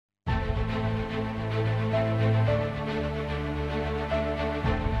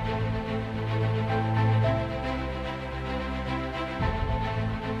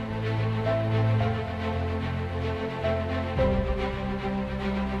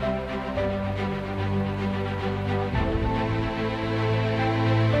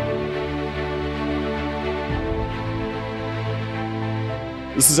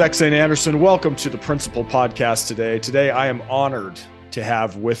This is Xane Anderson. Welcome to the Principal Podcast today. Today, I am honored to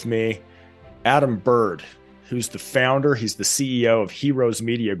have with me Adam Bird, who's the founder. He's the CEO of Heroes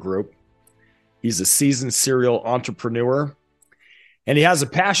Media Group. He's a seasoned serial entrepreneur, and he has a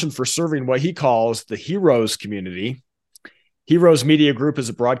passion for serving what he calls the Heroes community. Heroes Media Group is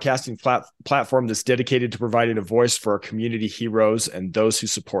a broadcasting platform that's dedicated to providing a voice for our community heroes and those who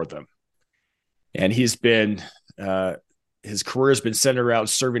support them. And he's been... his career has been centered around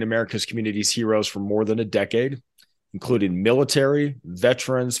serving America's community's heroes for more than a decade, including military,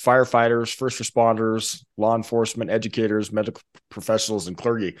 veterans, firefighters, first responders, law enforcement, educators, medical professionals, and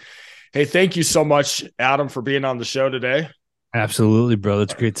clergy. Hey, thank you so much, Adam, for being on the show today. Absolutely, brother.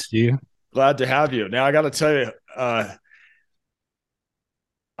 It's great to see you. Glad to have you. Now, I got to tell you,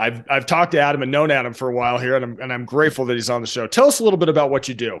 I've talked to Adam and known Adam for a while here, and I'm grateful that he's on the show. Tell us a little bit about what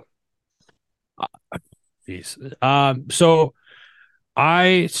you do. So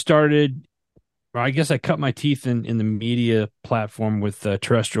I started, I guess I cut my teeth in the media platform with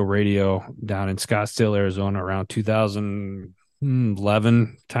terrestrial radio down in Scottsdale, Arizona around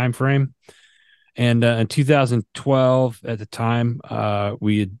 2011 timeframe. And in 2012 at the time,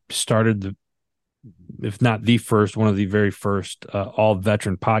 we had started if not the first, one of the very first all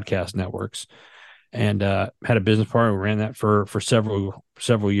veteran podcast networks. And had a business partner. We ran that for several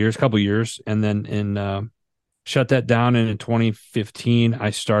years, couple years, and then shut that down. And in 2015,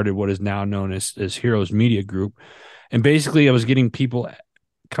 I started what is now known as Heroes Media Group. And basically, I was getting people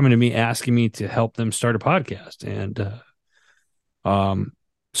coming to me asking me to help them start a podcast, and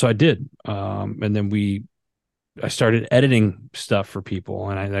so I did. And then I started editing stuff for people,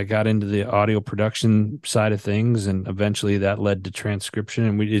 and I got into the audio production side of things, and eventually that led to transcription,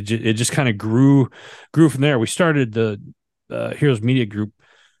 and it just kind of grew from there. We started the Heroes Media Group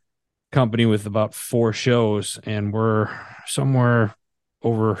company with about 4 shows, and we're somewhere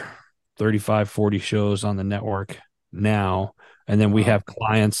over 35, 40 shows on the network now. And then we have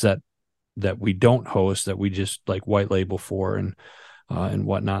clients that we don't host, that we just like white label for and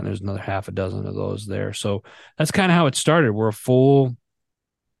whatnot. And there's another half a dozen of those there. So that's kind of how it started. We're a full,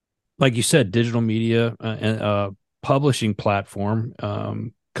 like you said, digital media and publishing platform. A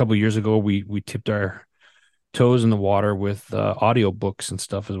couple of years ago, we tipped our toes in the water with audio books and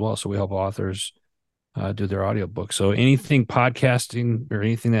stuff as well. So we help authors do their audio books. So anything podcasting or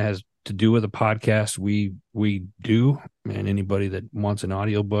anything that has to do with a podcast, we do. And anybody that wants an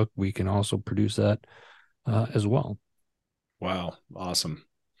audio book, we can also produce that as well. Wow. Awesome.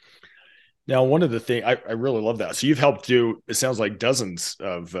 Now, one of the things I really love that. So you've helped do, it sounds like dozens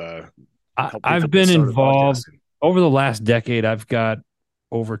of, I've been involved over the last decade. I've got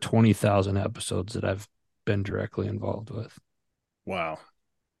over 20,000 episodes that I've been directly involved with. Wow.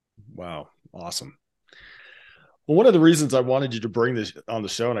 Awesome. Well, one of the reasons I wanted you to bring this on the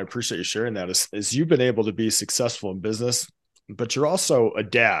show, and I appreciate you sharing that, is you've been able to be successful in business, but you're also a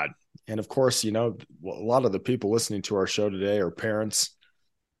dad. And of course, you know, a lot of the people listening to our show today are parents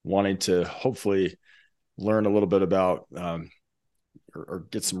wanting to hopefully learn a little bit about or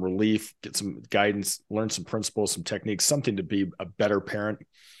get some relief, get some guidance, learn some principles, some techniques, something to be a better parent.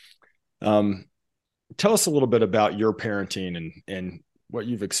 Tell us a little bit about your parenting and what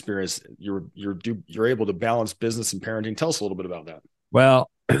you've experienced. You're able to balance business and parenting. Tell us a little bit about that.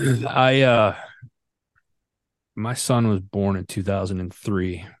 Well, my son was born in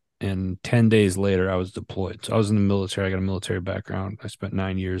 2003, and 10 days later I was deployed. So I was in the military. I got a military background. I spent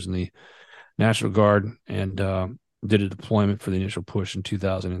 9 years in the National Guard and did a deployment for the initial push in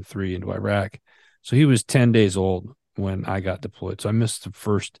 2003 into Iraq. So he was 10 days old when I got deployed. So I missed the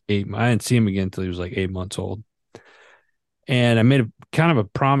first 8 months. I didn't see him again until he was like 8 months old. And I made a kind of a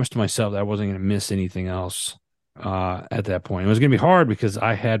promise to myself that I wasn't going to miss anything else at that point. It was going to be hard because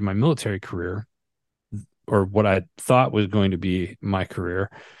I had my military career, or what I thought was going to be my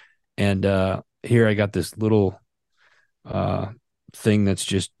career. And here I got this little thing that's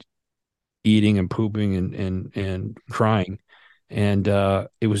just eating and pooping and crying. And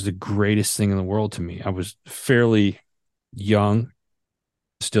it was the greatest thing in the world to me. I was fairly young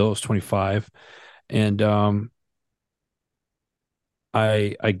still. I was 25. And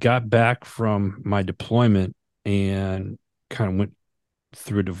I got back from my deployment and kind of went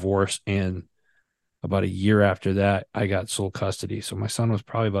through a divorce. And about a year after that, I got sole custody. So my son was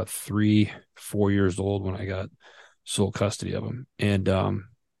probably about 3-4 years old when I got sole custody of him. And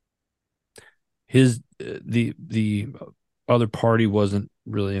the other party wasn't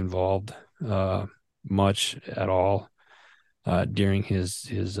really involved much at all during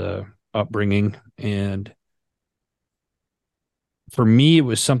his upbringing. And for me, it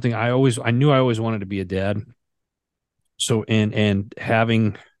was something I knew I always wanted to be a dad. So, and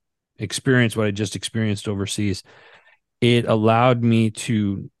having experienced what I just experienced overseas, it allowed me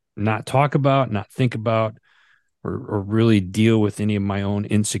to not talk about, not think about, or really deal with any of my own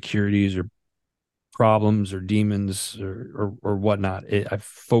insecurities or problems or demons or whatnot. I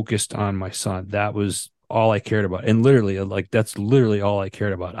focused on my son. That was all I cared about. And literally, like, that's literally all I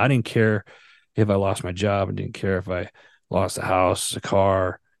cared about. I didn't care if I lost my job. I didn't care if I lost a house, a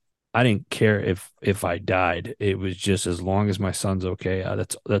car. I didn't care if I died. It was just, as long as my son's okay.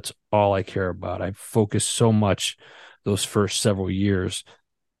 That's all I care about. I focused so much those first several years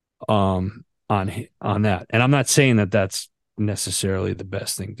on that. And I'm not saying that that's necessarily the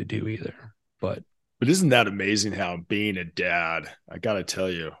best thing to do either, but Isn't that amazing how being a dad, I got to tell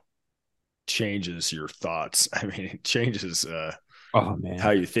you, changes your thoughts. I mean, it changes oh how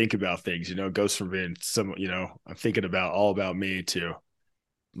man. you think about things. It goes from being I'm thinking about all about me to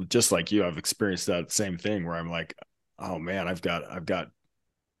just like you. I've experienced that same thing where I'm like, oh man, I've got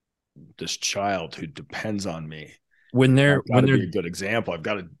this child who depends on me. When they're I've got when to they're be a good example. I've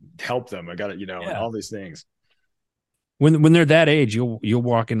got to help them. I got to, and yeah, all these things. when they're that age, you'll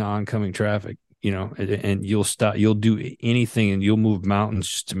walk into oncoming traffic, and you'll do anything, and you'll move mountains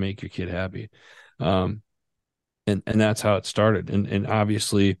just to make your kid happy. Um, and that's how it started. And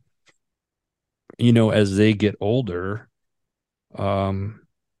obviously, as they get older, um,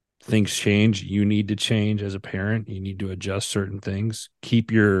 things change. You need to change as a parent. You need to adjust certain things.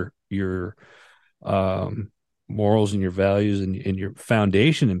 Keep your um morals and your values and your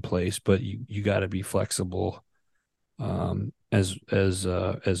foundation in place, but you got to be flexible as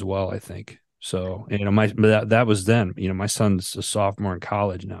well, I think. So, that was then. My son's a sophomore in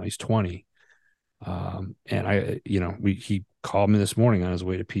college now. He's 20. And he called me this morning on his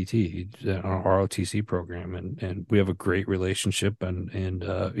way to PT, on our ROTC program, and we have a great relationship, and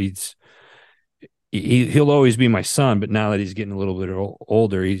he'll always be my son, but now that he's getting a little bit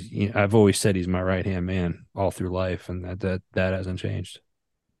older, I've always said he's my right hand man all through life, and that hasn't changed.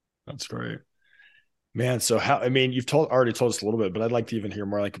 That's great, man. So how? I mean, you've already told us a little bit, but I'd like to even hear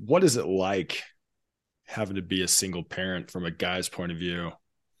more. Like, what is it like having to be a single parent from a guy's point of view?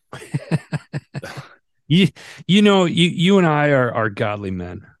 you you and I are godly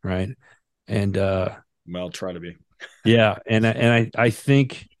men, right? And Well, try to be. yeah, and I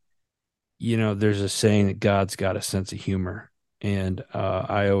think there's a saying that God's got a sense of humor, and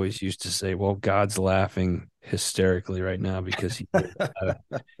I always used to say, well, God's laughing hysterically right now because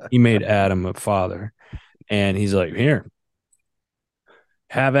he made Adam a father, and he's like, here,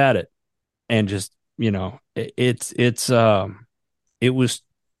 have at it, and just it was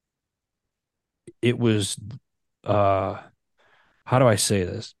it was uh how do I say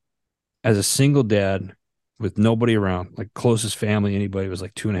this? As a single dad with nobody around, like closest family, anybody was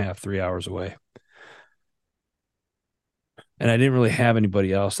like 2.5, 3 hours away. And I didn't really have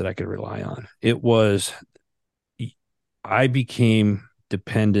anybody else that I could rely on. I became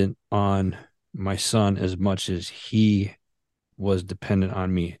dependent on my son as much as he was dependent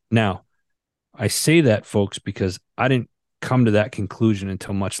on me. Now, I say that, folks, because I didn't come to that conclusion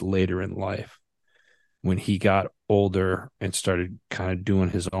until much later in life, when he got older and started kind of doing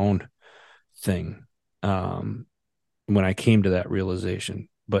his own thing. When I came to that realization,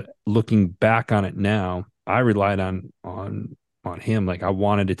 but looking back on it now, I relied on him. Like,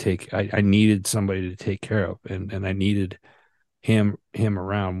 I needed somebody to take care of, and I needed him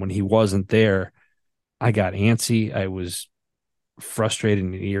around. When he wasn't there, I got antsy. I was frustrated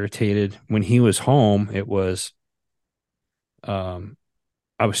and irritated. When he was home, it was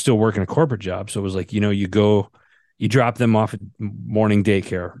I was still working a corporate job. So it was like, you drop them off at morning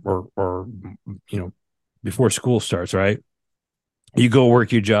daycare, or before school starts, right? You go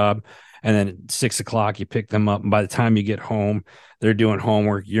work your job, and then at 6 o'clock you pick them up. And by the time you get home, they're doing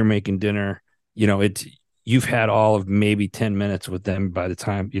homework, you're making dinner. You've had all of maybe 10 minutes with them by the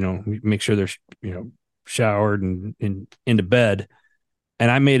time, make sure they're, showered and into bed. And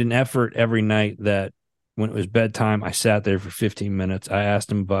I made an effort every night that when it was bedtime, I sat there for 15 minutes. I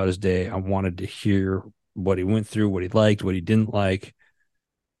asked him about his day. I wanted to hear what he went through, what he liked, what he didn't like.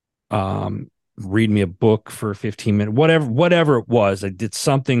 Read me a book for 15 minutes, whatever it was. I did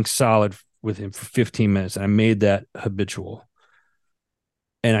something solid with him for 15 minutes, and I made that habitual.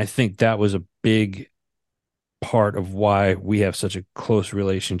 And I think that was a big part of why we have such a close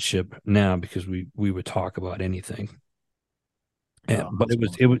relationship now, because we would talk about anything. But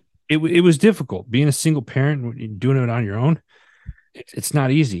it was difficult being a single parent, doing it on your own. It's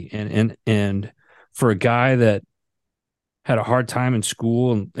not easy, and for a guy that had a hard time in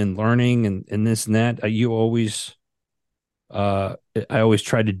school and learning and this and that, I always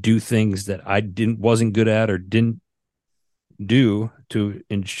tried to do things that I wasn't good at, or didn't do to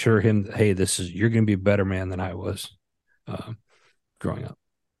ensure him that, hey, you're going to be a better man than I was growing up.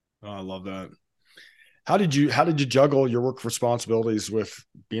 Oh, I love that. How did you juggle your work responsibilities with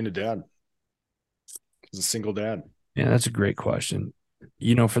being a dad? As a single dad? Yeah, that's a great question.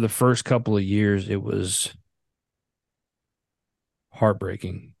 For the first couple of years, it was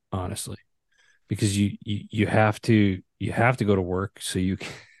heartbreaking, honestly, because you have to go to work so you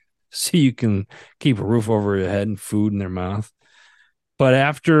can keep a roof over your head and food in their mouth. But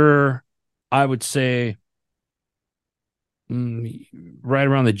after, I would say, right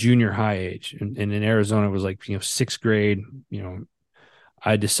around the junior high age, and in Arizona, it was like, sixth grade,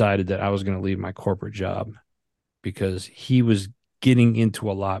 I decided that I was going to leave my corporate job because he was getting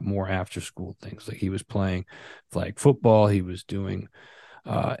into a lot more after school things. Like he was playing flag football, he was doing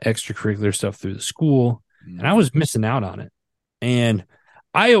extracurricular stuff through the school, and I was missing out on it. And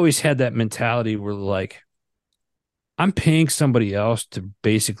I always had that mentality where, like, I'm paying somebody else to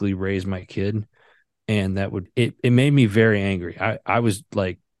basically raise my kid, and it made me very angry. I was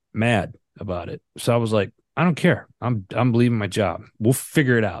like mad about it. So I was like, I don't care. I'm leaving my job. We'll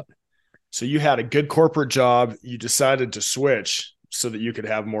figure it out. So you had a good corporate job. You decided to switch so that you could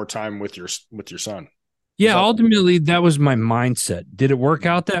have more time with your son. Yeah, ultimately that was my mindset. Did it work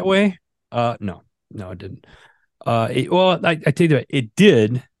out that way? No, it didn't. I tell you that it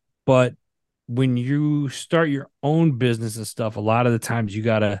did, but when you start your own business and stuff, a lot of the times you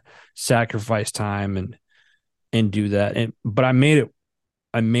gotta sacrifice time and do that. But I made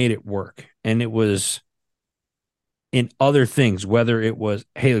it work, and it was in other things, whether it was,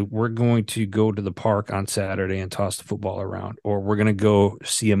 hey, we're going to go to the park on Saturday and toss the football around, or we're going to go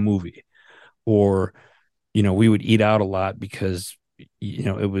see a movie, or, we would eat out a lot because,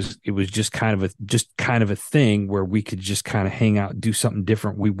 it was just kind of a thing where we could just kind of hang out, do something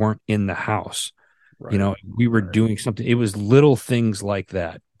different. We weren't in the house, right. We were doing something. It was little things like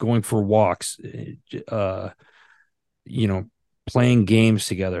that, going for walks, playing games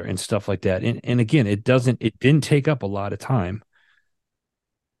together and stuff like that. And again, it didn't take up a lot of time.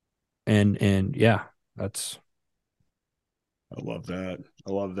 And yeah, that's. I love that.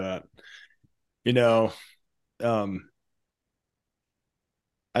 I love that.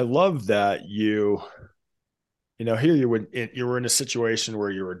 I love that here you were in a situation where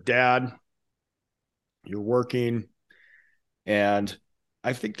you were a dad, you're working, and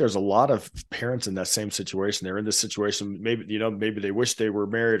I think there's a lot of parents in that same situation. They're in this situation. Maybe they wish they were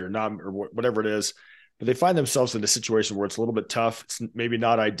married or not, or whatever it is, but they find themselves in a situation where it's a little bit tough. It's maybe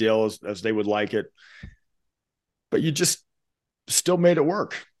not ideal as they would like it, but you just still made it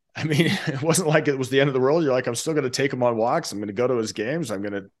work. I mean, it wasn't like it was the end of the world. You're like, I'm still going to take him on walks. I'm going to go to his games. I'm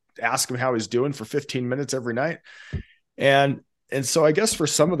going to ask him how he's doing for 15 minutes every night. And so I guess for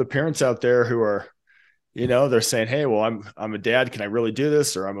some of the parents out there who are, they're saying, hey, well, I'm a dad. Can I really do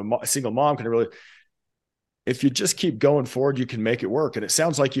this? Or I'm a single mom. Can I really? If you just keep going forward, you can make it work. And it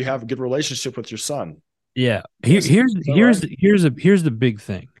sounds like you have a good relationship with your son. Yeah. Here's the big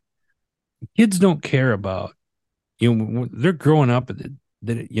thing. Kids don't care about, when they're growing up, that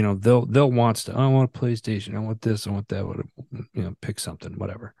they'll want stuff. I want a PlayStation. I want this. I want that. Pick something,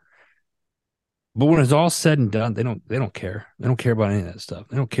 whatever. But when it's all said and done, they don't care. They don't care about any of that stuff.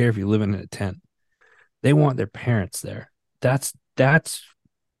 They don't care if you live in a tent. They want their parents there. That's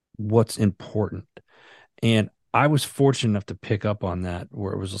what's important. And I was fortunate enough to pick up on that,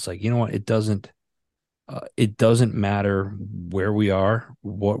 where it was just like, you know what? It doesn't matter where we are,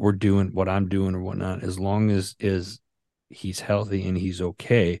 what we're doing, what I'm doing or whatnot, as long as he's healthy and he's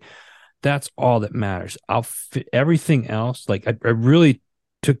okay. That's all that matters. Everything else. Like I really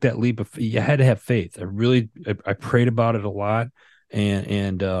took that leap of, you had to have faith. I prayed about it a lot,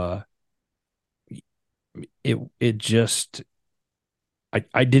 and it just,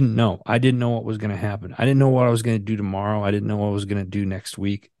 I didn't know. I didn't know what was going to happen. I didn't know what I was going to do tomorrow. I didn't know what I was going to do next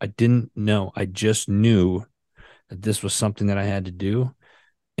week. I didn't know. I just knew that this was something that I had to do.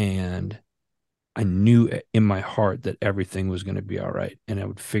 And I knew in my heart that everything was going to be all right, and I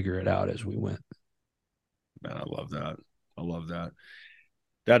would figure it out as we went. Man, I love that. I love that.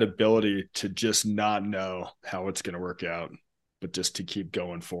 That ability to just not know how it's going to work out, but just to keep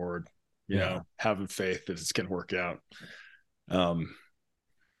going forward, having faith that it's going to work out. And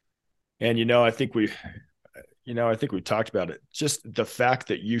I think we talked about it. Just the fact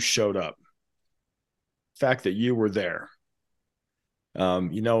that you showed up, fact that you were there. A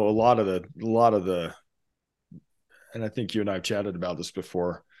lot of the, and I think you and I have chatted about this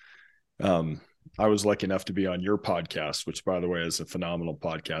before. I was lucky enough to be on your podcast, which, by the way, is a phenomenal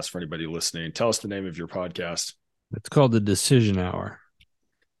podcast for anybody listening. Tell us the name of your podcast. It's called The Decision Hour.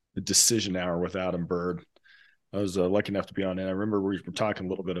 The Decision Hour with Adam Bird. I was lucky enough to be on it. I remember we were talking a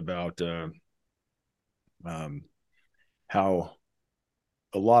little bit about um, how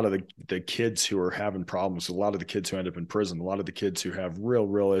a lot of the kids who are having problems, a lot of the kids who end up in prison, a lot of the kids who have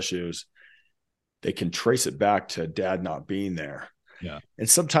real issues, they can trace it back to dad not being there. Yeah. And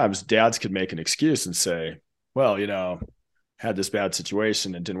sometimes dads could make an excuse and say, well, had this bad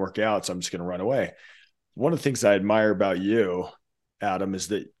situation and didn't work out, so I'm just going to run away. One of the things I admire about you, Adam, is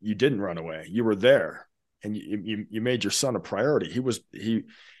that you didn't run away. You were there, and you made your son a priority. He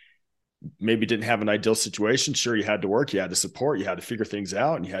maybe didn't have an ideal situation. Sure, you had to work, you had to support, you had to figure things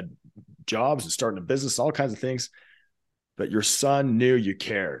out, and you had jobs and starting a business, all kinds of things. But your son knew you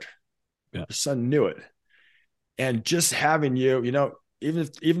cared. Yeah. Your son knew it. And just having you,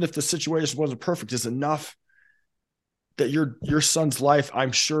 even if the situation wasn't perfect, is enough that your son's life,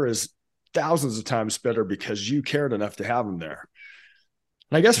 I'm sure, is thousands of times better because you cared enough to have him there.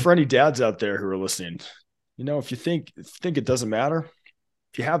 And I guess for any dads out there who are listening, if you think it doesn't matter,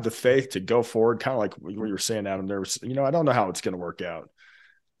 if you have the faith to go forward, kind of like what you were saying, Adam, there was, I don't know how it's going to work out.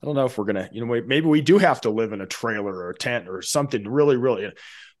 I don't know if we're going to, maybe we do have to live in a trailer or a tent or something really,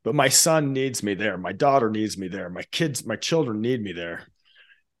 but my son needs me there. My daughter needs me there. My children need me there.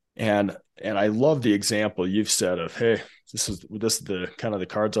 And I love the example you've said of, hey, this is the kind of the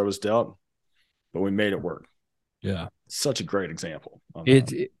cards I was dealt, but we made it work. Yeah. Such a great example.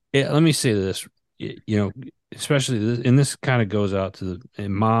 Let me say this, especially and this kind of goes out to the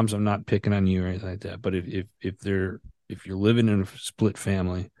moms. I'm not picking on you or anything like that, but if you're living in a split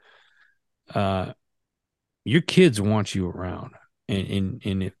family, your kids want you around,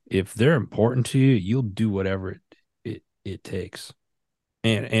 and if they're important to you, you'll do whatever it takes.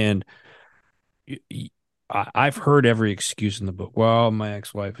 And I've heard every excuse in the book. Well, my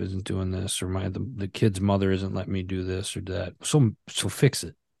ex-wife isn't doing this, or the kid's mother isn't letting me do this or that. So fix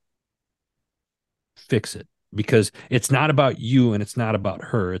it. Fix it, because it's not about you and it's not about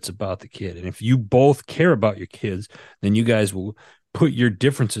her. It's about the kid. And if you both care about your kids, then you guys will put your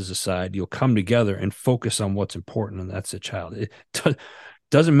differences aside. You'll come together and focus on what's important, and that's the child. It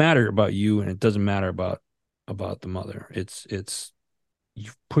doesn't matter about you, and it doesn't matter about the mother. It's you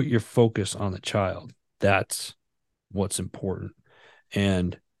put your focus on the child. That's what's important.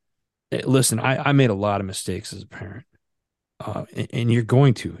 And listen, I made a lot of mistakes as a parent. And you're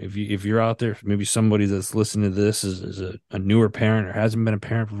going to, if you're out there, maybe somebody that's listening to this is a newer parent or hasn't been a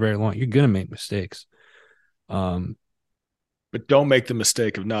parent for very long, you're going to make mistakes. But don't make the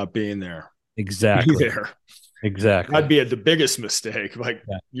mistake of not being there. Exactly. Be there. Exactly. That'd be the biggest mistake. Like,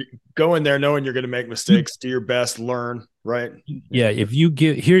 you go in there knowing you're going to make mistakes, do your best, learn, right? Yeah. If you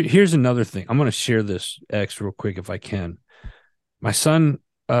here's another thing. I'm going to share this X real quick if I can. My son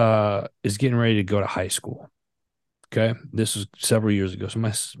is getting ready to go to high school. Okay. This was several years ago. So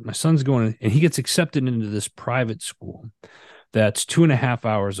my son's going, and he gets accepted into this private school that's 2.5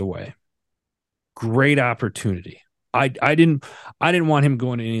 hours away. Great opportunity. I didn't want him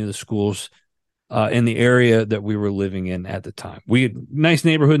going to any of the schools in the area that we were living in at the time. We had nice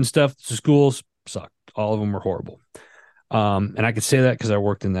neighborhood and stuff. The schools sucked. All of them were horrible. And I could say that because I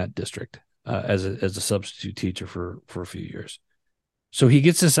worked in that district as a substitute teacher for a few years. So he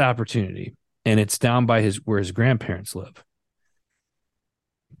gets this opportunity, and it's down by where his grandparents live.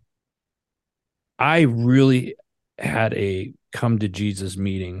 I really had a come to Jesus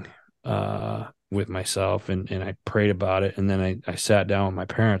meeting with myself, and I prayed about it. And then I sat down with my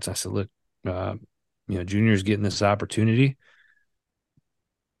parents. I said, look, Junior's getting this opportunity.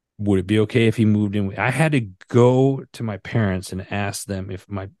 Would it be okay if he moved in? I had to go to my parents and ask them if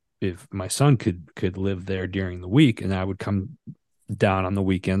my son could live there during the week, and I would come down on the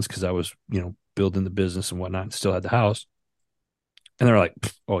weekends because I was, building the business and whatnot, and still had the house. And they're like,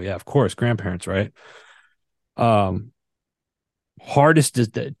 oh yeah, of course, grandparents, right? Hardest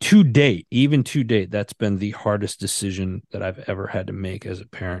to date, that's been the hardest decision that I've ever had to make as a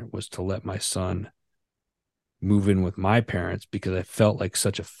parent, was to let my son move in with my parents, because I felt like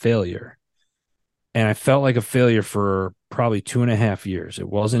such a failure. And I felt like a failure for probably 2.5 years. It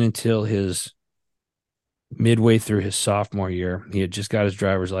wasn't until midway through his sophomore year, he had just got his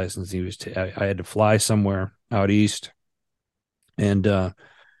driver's license. I had to fly somewhere out east, and I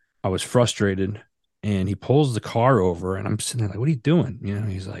was frustrated. And he pulls the car over, and I'm sitting there like, what are you doing?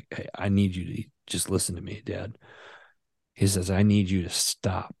 He's like, hey, I need you to just listen to me, Dad. He says, I need you to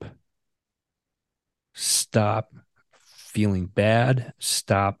stop feeling bad.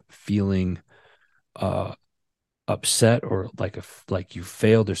 Stop feeling upset or like you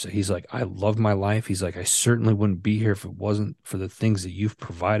failed. Or so. He's like, I love my life. He's like, I certainly wouldn't be here if it wasn't for the things that you've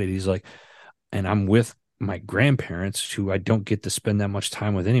provided. He's like, and I'm with my grandparents, who I don't get to spend that much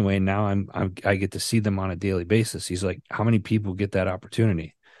time with anyway. Now I get to see them on a daily basis. He's like, how many people get that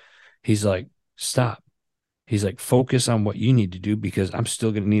opportunity? He's like, stop. He's like, focus on what you need to do, because I'm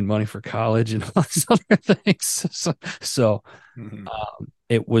still going to need money for college and all these other things. So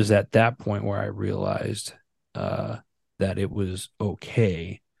it was at that point where I realized that it was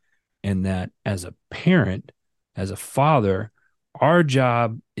okay. And that as a parent, as a father, our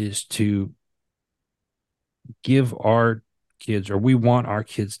job is to give our kids, or we want our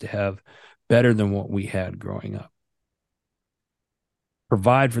kids to have better than what we had growing up.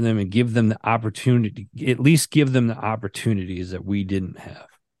 Provide for them and give them the opportunity, at least give them the opportunities that we didn't have.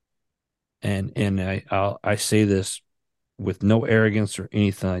 And I say this with no arrogance or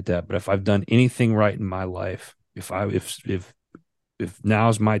anything like that, but if I've done anything right in my life, if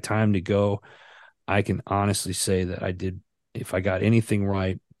now's my time to go, I can honestly say that I did. If I got anything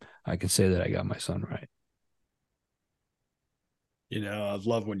right, I can say that I got my son right. I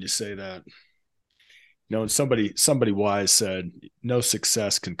love when you say that. And somebody wise said, no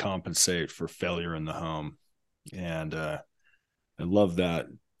success can compensate for failure in the home. And I love that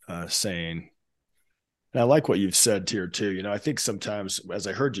saying. And I like what you've said here too. I think sometimes, as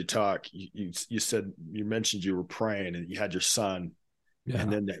I heard you talk, you mentioned you were praying and you had your son,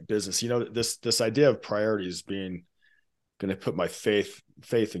 and then that business. This idea of priorities being going to put my faith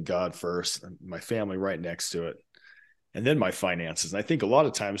in God first, and my family right next to it, and then my finances. And I think a lot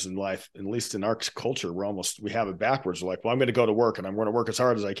of times in life, at least in our culture, we have it backwards. We're like, well, I'm going to go to work and I'm going to work as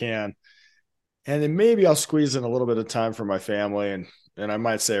hard as I can. And then maybe I'll squeeze in a little bit of time for my family. And I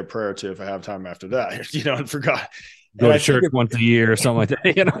might say a prayer or two if I have time after that, and forgot. Go to church once a year or something like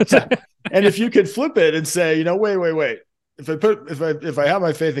that. And if you could flip it and say, wait. If I have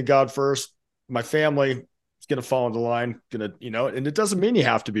my faith in God first, my family is going to fall into line, and it doesn't mean you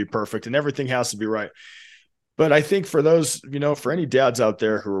have to be perfect and everything has to be right. But I think for those, for any dads out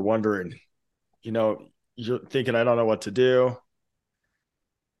there who are wondering, you're thinking, I don't know what to do.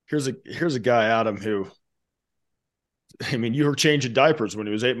 Here's a guy, Adam, who, you were changing diapers when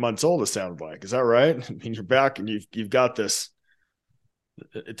he was 8 months old, it sounded like. Is that right? You're back and you've got this.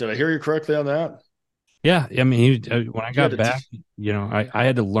 Did I hear you correctly on that? Yeah. When I got back, I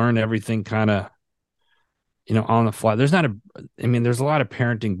had to learn everything kind of, on the fly. There's a lot of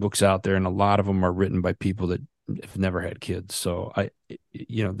parenting books out there, and a lot of them are written by people that have never had kids. So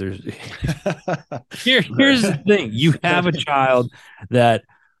here's the thing. You have a child that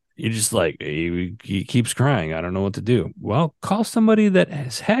you're just like, he keeps crying. I don't know what to do. Well, call somebody that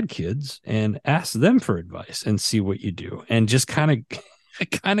has had kids and ask them for advice and see what you do, and just kind of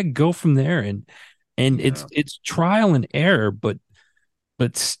go from there. And it's trial and error, but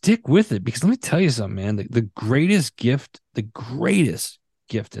stick with it, because let me tell you something, man. The greatest gift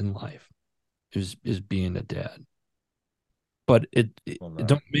in life is being a dad. But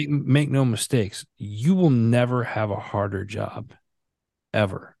don't make no mistakes. You will never have a harder job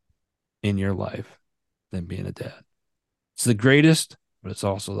ever in your life than being a dad. It's the greatest, but it's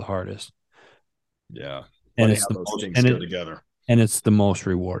also the hardest. Yeah. And it's those things go together. And it's the most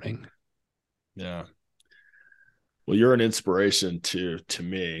rewarding. Yeah. Well, you're an inspiration to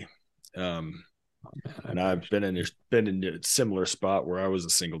me. And I've been in a similar spot where I was a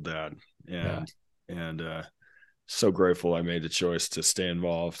single dad, and so grateful I made the choice to stay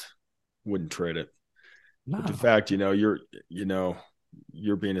involved. Wouldn't trade it. No. But the fact, you're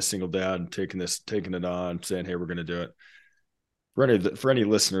being a single dad and taking it on, saying, hey, we're going to do it. For any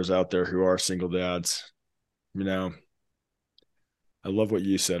listeners out there who are single dads, I love what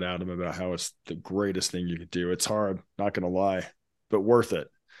you said, Adam, about how it's the greatest thing you could do. It's hard, not going to lie, but worth it.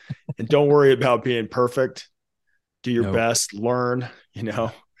 And don't worry about being perfect. Do your best, learn,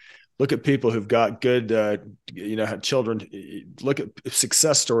 look at people who've got good, had children. Look at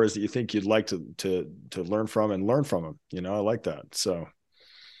success stories that you think you'd like to learn from, and learn from them. I like that. So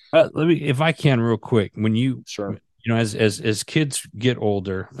let me, if I can, real quick, when you, sure. As kids get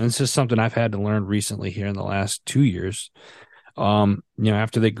older, and this is something I've had to learn recently here in the last 2 years,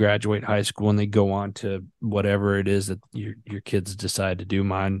 after they graduate high school and they go on to whatever it is that your kids decide to do.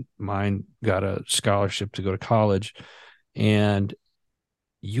 Mine got a scholarship to go to college, and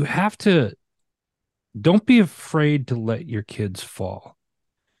you have to, don't be afraid to let your kids fall.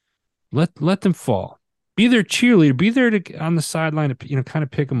 Let them fall. Be their cheerleader. Be there on the sideline to kind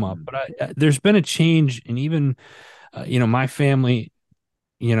of pick them up. But there's been a change, and even my family.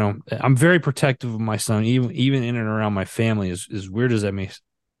 I'm very protective of my son, even in and around my family, as weird as that may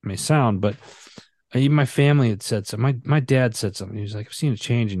sound. But even my family had said something. My dad said something. He was like, I've seen a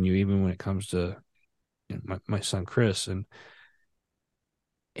change in you, even when it comes to my son, Chris. And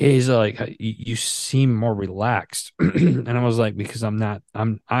he's like, you seem more relaxed. And I was like, because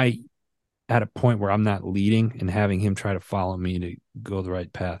I at a point where I'm not leading and having him try to follow me to go the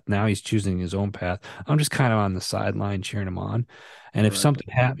right path. Now he's choosing his own path. I'm just kind of on the sideline cheering him on. And if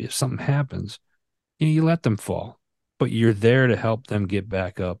Right. if something happens, you let them fall, but you're there to help them get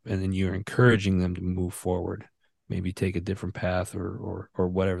back up, and then you're encouraging them to move forward, maybe take a different path or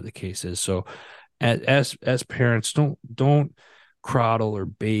whatever the case is. So as parents, don't coddle or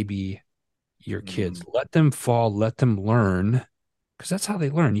baby your kids. Let them fall, let them learn, because that's how they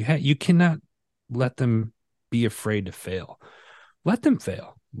learn. You cannot let them be afraid to fail. Let them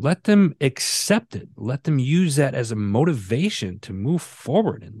fail. Let them accept it. Let them use that as a motivation to move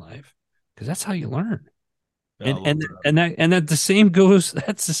forward in life, because that's how you learn. Yeah, I love that. And that the same goes.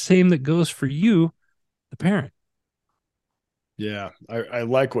 That's the same that goes for you, the parent. Yeah, I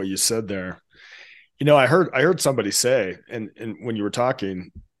like what you said there. I heard somebody say, and when you were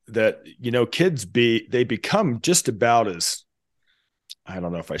talking, that kids they become just about as, I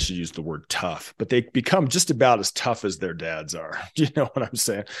don't know if I should use the word tough, but they become just about as tough as their dads are. Do you know what I'm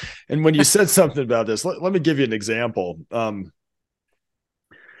saying? And when you said something about this, let me give you an example.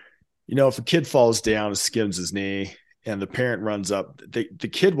 If a kid falls down and skins his knee and the parent runs up, the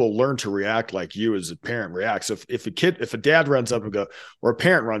kid will learn to react like you as a parent reacts. So if a dad runs up and go, or a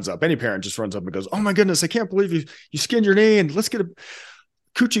parent runs up, any parent just runs up and goes, "Oh my goodness, I can't believe you skinned your knee, and let's get a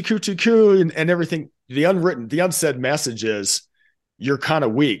coochie coochie coo," and everything. The unsaid message is, you're kind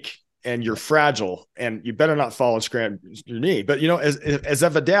of weak and you're fragile and you better not fall and scram your knee. But as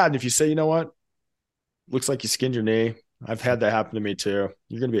of a dad, and if you say, "You know what, looks like you skinned your knee. I've had that happen to me too.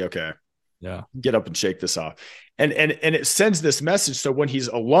 You're going to be okay. Yeah. Get up and shake this off." And it sends this message. So when he's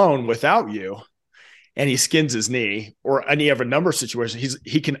alone without you and he skins his knee or any other number of situations,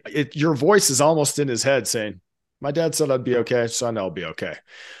 your voice is almost in his head saying, "My dad said I'd be okay, so I know I'll be okay."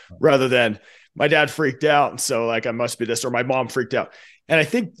 Rather than, "My dad freaked out, and so like I must be this," or "My mom freaked out." And I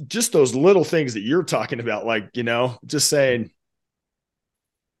think just those little things that you're talking about, like, just saying,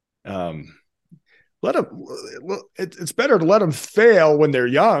 let them, it's better to let them fail when they're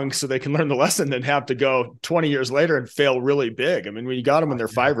young so they can learn the lesson than have to go 20 years later and fail really big. I mean, when you got them when they're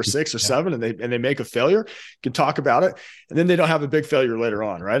 5 or 6 or 7 and they make a failure, you can talk about it, and then they don't have a big failure later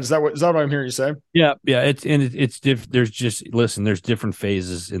on, right? Is that what I'm hearing you say? Yeah. It's there's different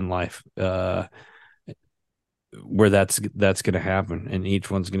phases in life where that's going to happen, and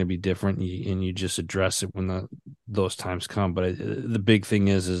each one's going to be different, and you just address it when those times come. But the big thing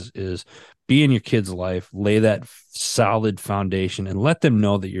is be in your kid's life, lay that solid foundation, and let them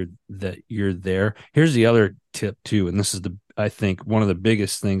know that you're there. Here's the other tip too, and this is I think one of the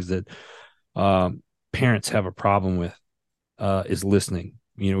biggest things that parents have a problem with is listening.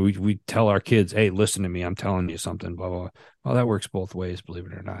 We tell our kids, "Hey, listen to me. I'm telling you something." Blah blah blah. Well, that works both ways, believe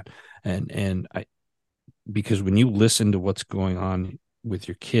it or not. Because when you listen to what's going on with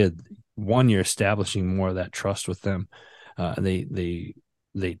your kid, one, you're establishing more of that trust with them.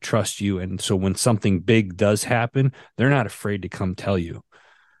 They trust you, and so when something big does happen, they're not afraid to come tell you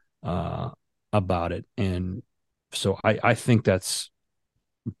about it. And so I think that's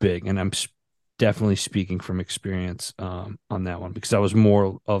big, and I'm definitely speaking from experience on that one, because I was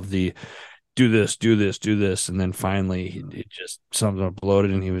more of the do this, and then finally it just something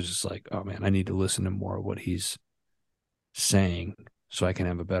bloated, and he was just like, "Oh man, I need to listen to more of what he's saying so I can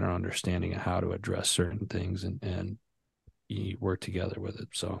have a better understanding of how to address certain things and you work together with it."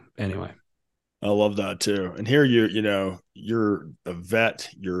 So anyway, I love that too. And here you're a vet,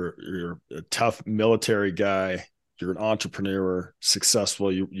 you're a tough military guy, you're an entrepreneur,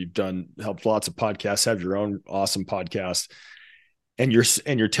 successful. You've helped lots of podcasts, have your own awesome podcast, and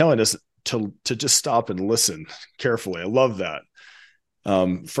you're telling us to just stop and listen carefully. I love that.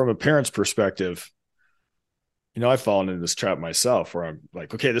 From a parent's perspective, I've fallen into this trap myself where I'm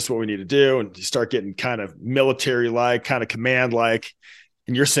like, "Okay, this is what we need to do." And you start getting kind of military-like, kind of command-like.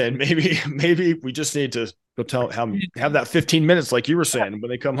 And you're saying, maybe we just need to go have that 15 minutes, like you were saying, when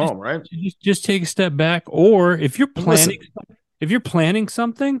they come home, right? Just take a step back. Or if you're planning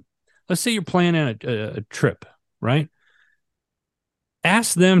something, let's say you're planning a trip, right?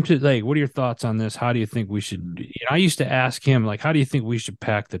 Ask them to, like, "What are your thoughts on this? How do you think we should?" I used to ask him, like, "How do you think we should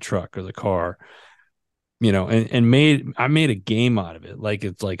pack the truck or the car?" And I made a game out of it. Like,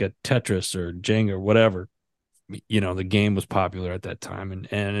 it's like a Tetris or Jenga or whatever. The game was popular at that time. And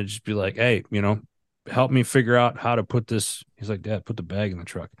it'd just be like, "Hey, help me figure out how to put this." He's like, "Dad, put the bag in the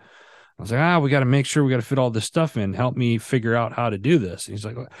truck." I was like, "We got to make sure we got to fit all this stuff in. Help me figure out how to do this." And he's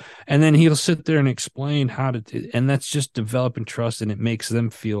like, and then he'll sit there and explain how to, and that's just developing trust, and it makes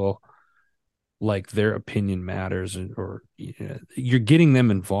them feel like their opinion matters, or you're getting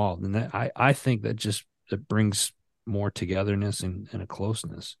them involved. And that I think that just it brings more togetherness and a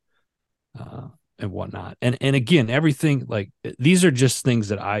closeness and whatnot. And again, everything, like, these are just things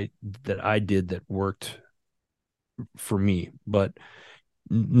that I did that worked for me, but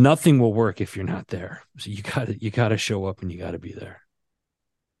nothing will work if you're not there. So you gotta show up and you gotta be there.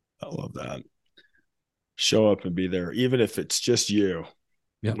 I love that. Show up and be there, even if it's just you.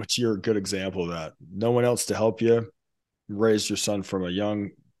 Yeah. Which you're a good example of that. No one else to help you. Raise your son from a young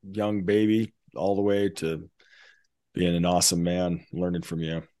baby all the way to being an awesome man, learning from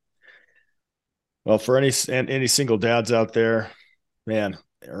you. Well, for any single dads out there, man,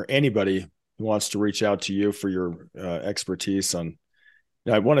 or anybody who wants to reach out to you for your expertise on.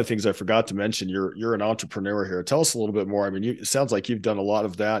 One of the things I forgot to mention, you're an entrepreneur here. Tell us a little bit more. I mean, it sounds like you've done a lot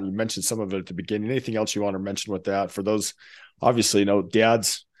of that, and you mentioned some of it at the beginning. Anything else you want to mention with that? For those, obviously,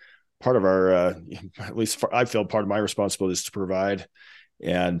 dads, part of our, at least I feel part of my responsibility is to provide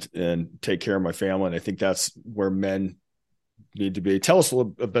and take care of my family. And I think that's where men need to be. Tell us a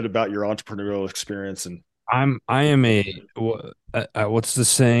bit about your entrepreneurial experience. And I am what's the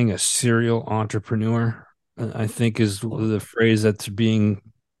saying? A serial entrepreneur, I think, is the phrase that's being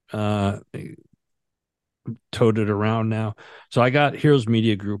toted around now. So I got Heroes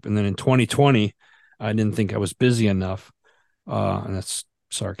Media Group, and then in 2020, I didn't think I was busy enough, and that's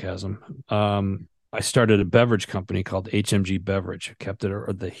sarcasm. I started a beverage company called HMG Beverage. I kept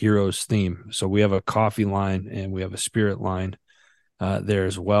it the Heroes theme. So we have a coffee line and we have a spirit line there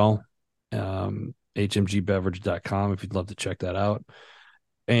as well. HMGbeverage.com if you'd love to check that out.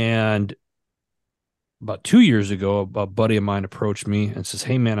 And about 2 years ago, a buddy of mine approached me and says,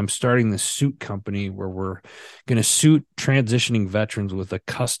 "Hey man, I'm starting this suit company where we're going to suit transitioning veterans with a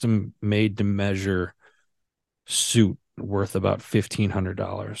custom made to measure suit worth about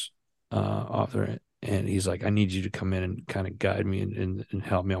 $1,500 off there." And he's like, "I need you to come in and kind of guide me and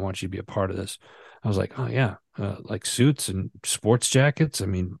help me. I want you to be a part of this." I was like, "Oh yeah, like suits and sports jackets. I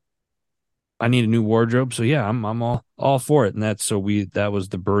mean, I need a new wardrobe, so yeah, I'm all for it." And that was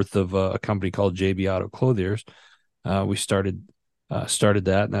the birth of a company called JB Auto Clothiers. We started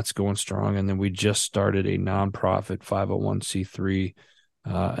that, and that's going strong. And then we just started a nonprofit 501c3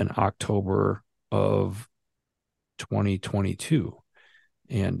 in October of 2022.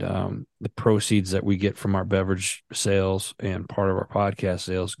 And the proceeds that we get from our beverage sales and part of our podcast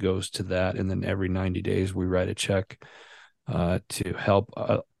sales goes to that. And then every 90 days, we write a check to help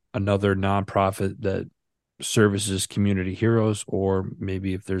another nonprofit that services community heroes, or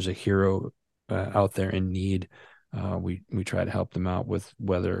maybe if there's a hero out there in need, we try to help them out with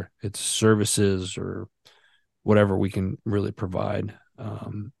whether it's services or whatever we can really provide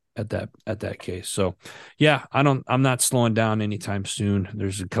at that case. So yeah, I'm not slowing down anytime soon.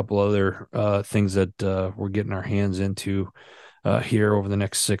 There's a couple other things that we're getting our hands into here over the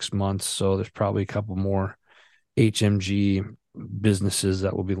next 6 months. So there's probably a couple more HMG businesses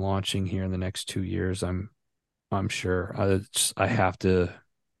that will be launching here in the next 2 years. I'm sure. I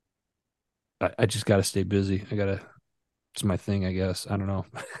just got to stay busy. It's my thing, I guess. I don't know.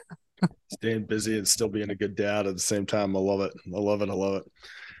 Staying busy and still being a good dad at the same time. I love it. I love it.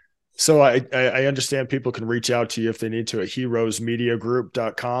 So I understand people can reach out to you if they need to at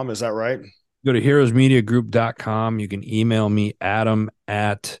heroesmediagroup.com. Is that right? Go to heroesmediagroup.com. You can email me, Adam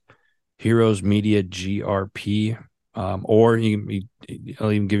at heroesmediagrp. Or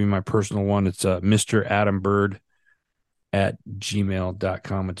I'll even give you my personal one. It's Mr. Adam Bird at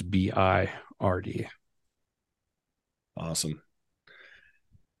gmail.com. It's BIRD. Awesome.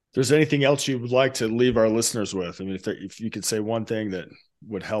 If there's anything else you would like to leave our listeners with, I mean, if you could say one thing that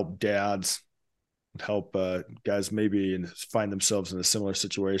would help dads, would help guys maybe find themselves in a similar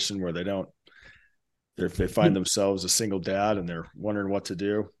situation where if they find themselves a single dad and they're wondering what to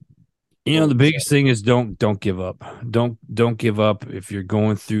do. The biggest thing is don't give up. Don't give up if you're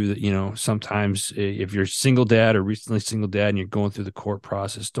going through sometimes if you're single dad or recently single dad and you're going through the court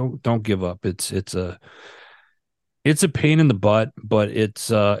process, don't give up. It's a pain in the butt, but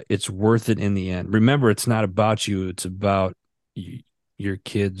it's worth it in the end. Remember, it's not about you. It's about your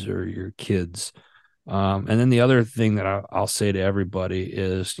kids or your kids. And then the other thing that I'll say to everybody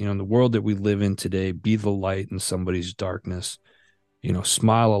is, in the world that we live in today, be the light in somebody's darkness.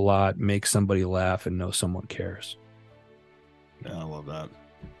 Smile a lot, make somebody laugh, and know someone cares. Yeah, I love that.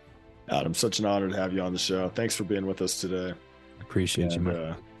 Adam, such an honor to have you on the show. Thanks for being with us today. Appreciate you,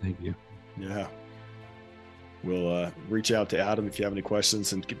 man. Thank you. Yeah. We'll reach out to Adam if you have any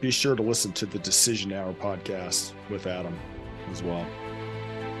questions, and be sure to listen to the Decision Hour podcast with Adam as well.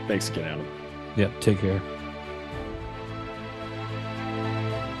 Thanks again, Adam. Yep. Take care.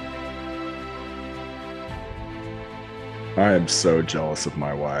 I am so jealous of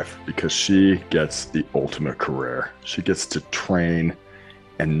my wife because she gets the ultimate career. She gets to train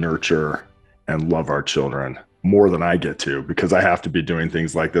and nurture and love our children more than I get to because I have to be doing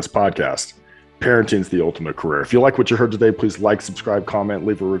things like this podcast. Parenting's the ultimate career. If you like what you heard today, please like, subscribe, comment,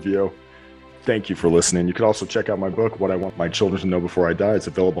 leave a review. Thank you for listening. You can also check out my book, What I Want My Children to Know Before I Die. It's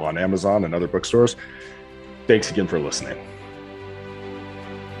available on Amazon and other bookstores. Thanks again for listening.